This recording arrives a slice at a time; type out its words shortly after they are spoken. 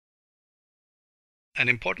An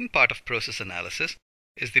important part of process analysis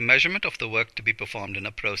is the measurement of the work to be performed in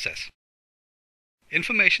a process.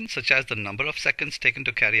 Information such as the number of seconds taken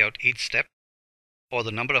to carry out each step, or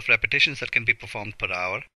the number of repetitions that can be performed per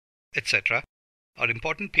hour, etc., are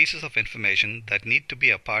important pieces of information that need to be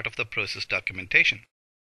a part of the process documentation.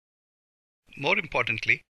 More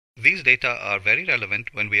importantly, these data are very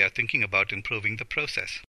relevant when we are thinking about improving the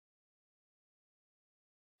process.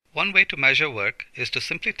 One way to measure work is to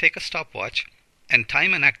simply take a stopwatch and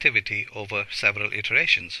time an activity over several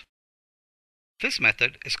iterations. This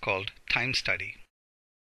method is called time study.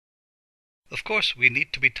 Of course, we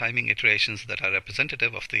need to be timing iterations that are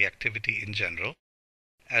representative of the activity in general,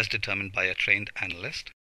 as determined by a trained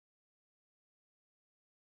analyst.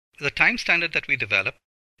 The time standard that we develop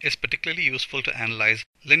is particularly useful to analyze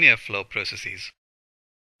linear flow processes.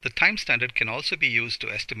 The time standard can also be used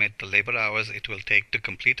to estimate the labor hours it will take to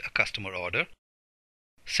complete a customer order,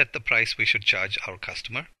 set the price we should charge our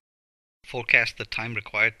customer, forecast the time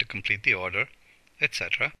required to complete the order,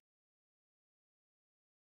 etc.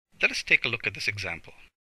 Let us take a look at this example.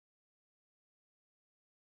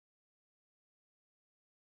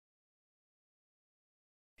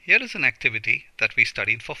 Here is an activity that we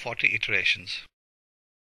studied for 40 iterations.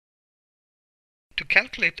 To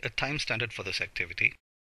calculate a time standard for this activity,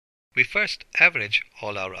 we first average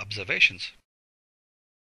all our observations.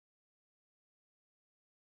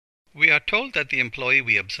 We are told that the employee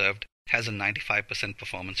we observed has a 95%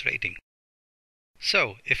 performance rating.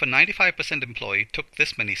 So, if a 95% employee took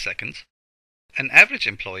this many seconds, an average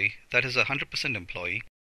employee, that is a 100% employee,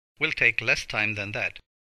 will take less time than that.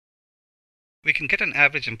 We can get an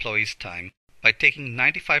average employee's time by taking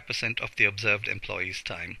 95% of the observed employee's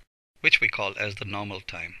time, which we call as the normal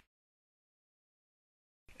time.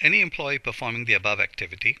 Any employee performing the above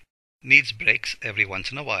activity needs breaks every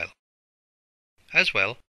once in a while. As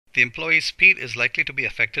well, the employee's speed is likely to be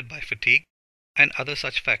affected by fatigue and other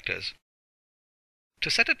such factors. To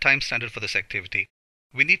set a time standard for this activity,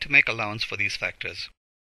 we need to make allowance for these factors.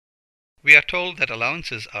 We are told that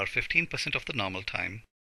allowances are 15% of the normal time.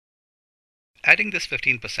 Adding this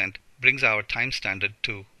 15% brings our time standard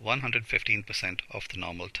to 115% of the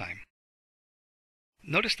normal time.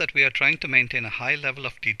 Notice that we are trying to maintain a high level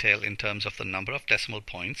of detail in terms of the number of decimal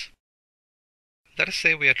points. Let us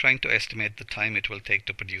say we are trying to estimate the time it will take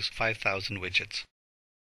to produce 5,000 widgets.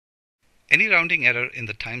 Any rounding error in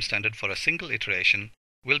the time standard for a single iteration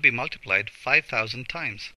will be multiplied 5,000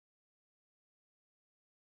 times.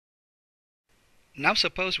 Now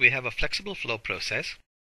suppose we have a flexible flow process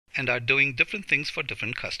and are doing different things for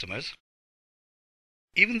different customers.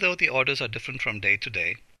 Even though the orders are different from day to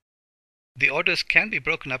day, the orders can be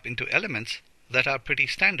broken up into elements that are pretty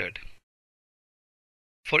standard.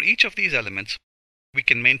 For each of these elements, we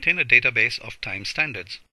can maintain a database of time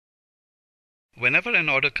standards. Whenever an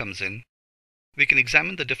order comes in, we can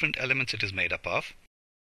examine the different elements it is made up of,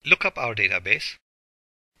 look up our database,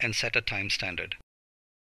 and set a time standard.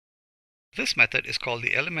 This method is called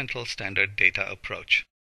the elemental standard data approach.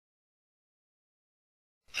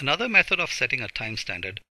 Another method of setting a time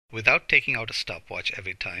standard without taking out a stopwatch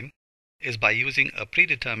every time is by using a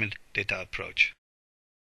predetermined data approach.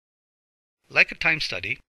 Like a time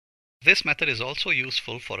study, this method is also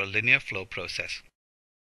useful for a linear flow process.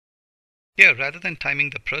 Here, rather than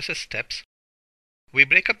timing the process steps, we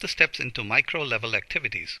break up the steps into micro-level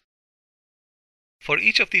activities. For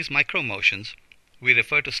each of these micro-motions, we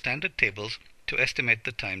refer to standard tables to estimate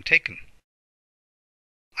the time taken.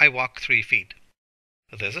 I walk 3 feet.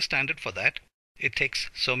 There's a standard for that. It takes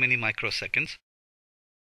so many microseconds.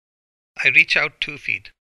 I reach out 2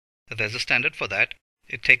 feet. There's a standard for that.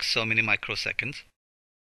 It takes so many microseconds.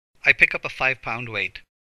 I pick up a 5-pound weight.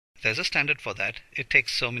 There's a standard for that. It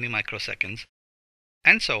takes so many microseconds.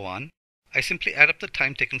 And so on. I simply add up the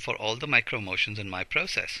time taken for all the micro-motions in my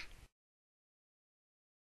process.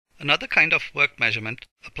 Another kind of work measurement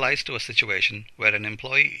applies to a situation where an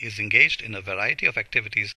employee is engaged in a variety of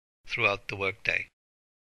activities throughout the workday.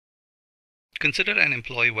 Consider an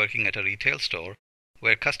employee working at a retail store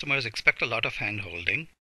where customers expect a lot of hand-holding,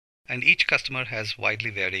 and each customer has widely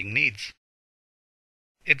varying needs.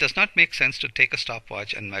 It does not make sense to take a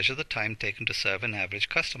stopwatch and measure the time taken to serve an average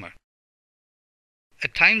customer.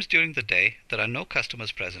 At times during the day, there are no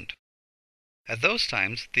customers present. At those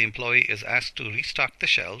times, the employee is asked to restock the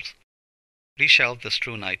shelves, reshelve the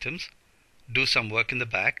strewn items, do some work in the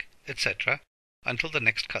back, etc., until the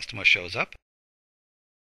next customer shows up.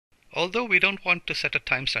 Although we don't want to set a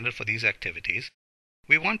time standard for these activities,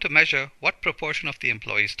 we want to measure what proportion of the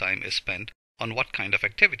employee's time is spent on what kind of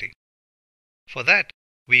activity. For that,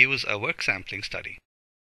 we use a work sampling study.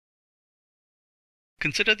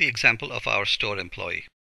 Consider the example of our store employee.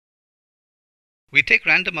 We take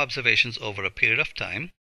random observations over a period of time.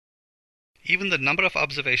 Even the number of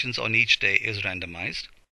observations on each day is randomized.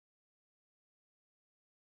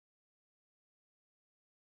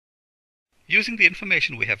 Using the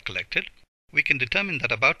information we have collected, we can determine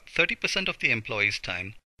that about 30% of the employee's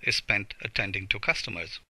time is spent attending to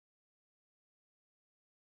customers.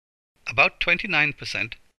 About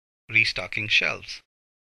 29% restocking shelves.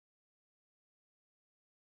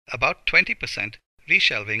 About 20%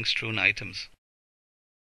 reshelving strewn items.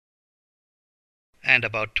 And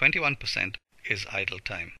about 21% is idle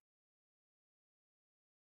time.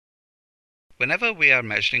 Whenever we are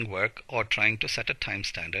measuring work or trying to set a time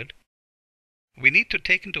standard, we need to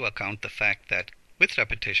take into account the fact that, with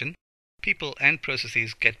repetition, people and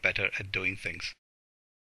processes get better at doing things.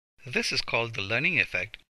 This is called the learning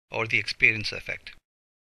effect or the experience effect.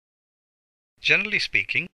 Generally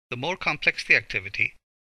speaking, the more complex the activity,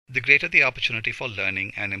 the greater the opportunity for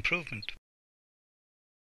learning and improvement.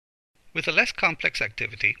 With a less complex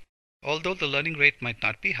activity, although the learning rate might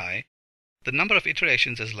not be high, the number of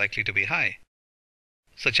iterations is likely to be high,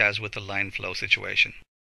 such as with the line flow situation.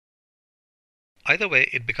 Either way,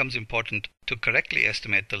 it becomes important to correctly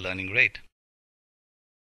estimate the learning rate.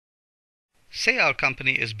 Say our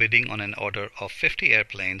company is bidding on an order of 50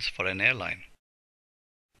 airplanes for an airline.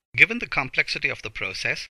 Given the complexity of the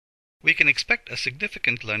process, we can expect a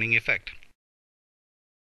significant learning effect.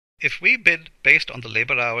 If we bid based on the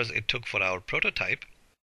labor hours it took for our prototype,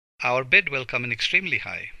 our bid will come in extremely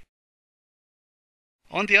high.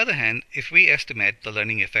 On the other hand, if we estimate the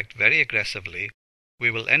learning effect very aggressively,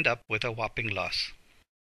 we will end up with a whopping loss.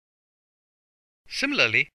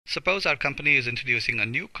 Similarly, suppose our company is introducing a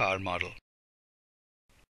new car model.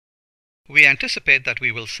 We anticipate that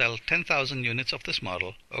we will sell 10,000 units of this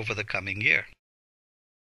model over the coming year.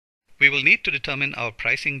 We will need to determine our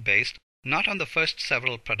pricing based not on the first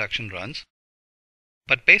several production runs,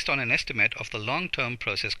 but based on an estimate of the long-term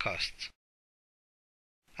process costs.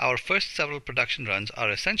 Our first several production runs are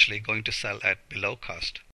essentially going to sell at below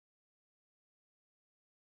cost.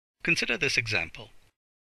 Consider this example.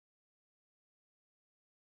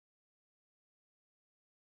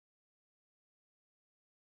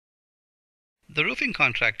 The roofing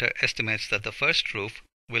contractor estimates that the first roof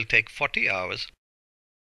will take 40 hours.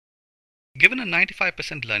 Given a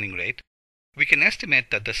 95% learning rate, we can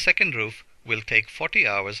estimate that the second roof will take 40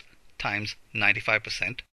 hours times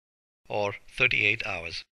 95%, or 38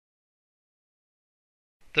 hours.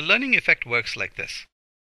 The learning effect works like this.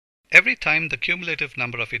 Every time the cumulative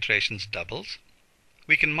number of iterations doubles,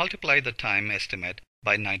 we can multiply the time estimate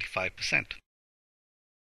by 95%.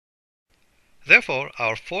 Therefore,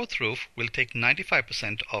 our fourth roof will take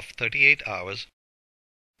 95% of 38 hours,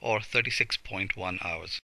 or 36.1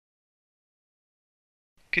 hours.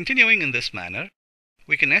 Continuing in this manner,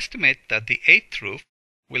 we can estimate that the eighth roof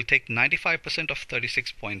will take 95% of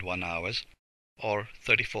 36.1 hours, or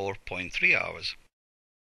 34.3 hours.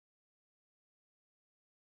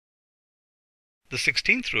 The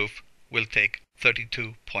 16th roof will take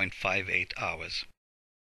 32.58 hours.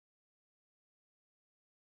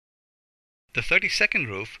 The 32nd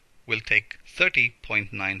roof will take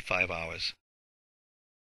 30.95 hours.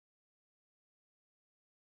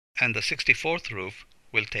 And the 64th roof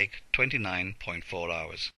will take 29.4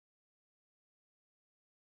 hours.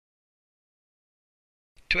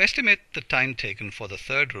 To estimate the time taken for the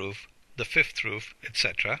third roof, the fifth roof,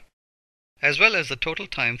 etc., as well as the total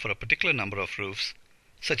time for a particular number of roofs,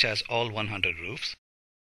 such as all 100 roofs,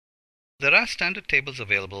 there are standard tables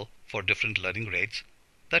available for different learning rates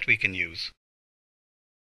that we can use.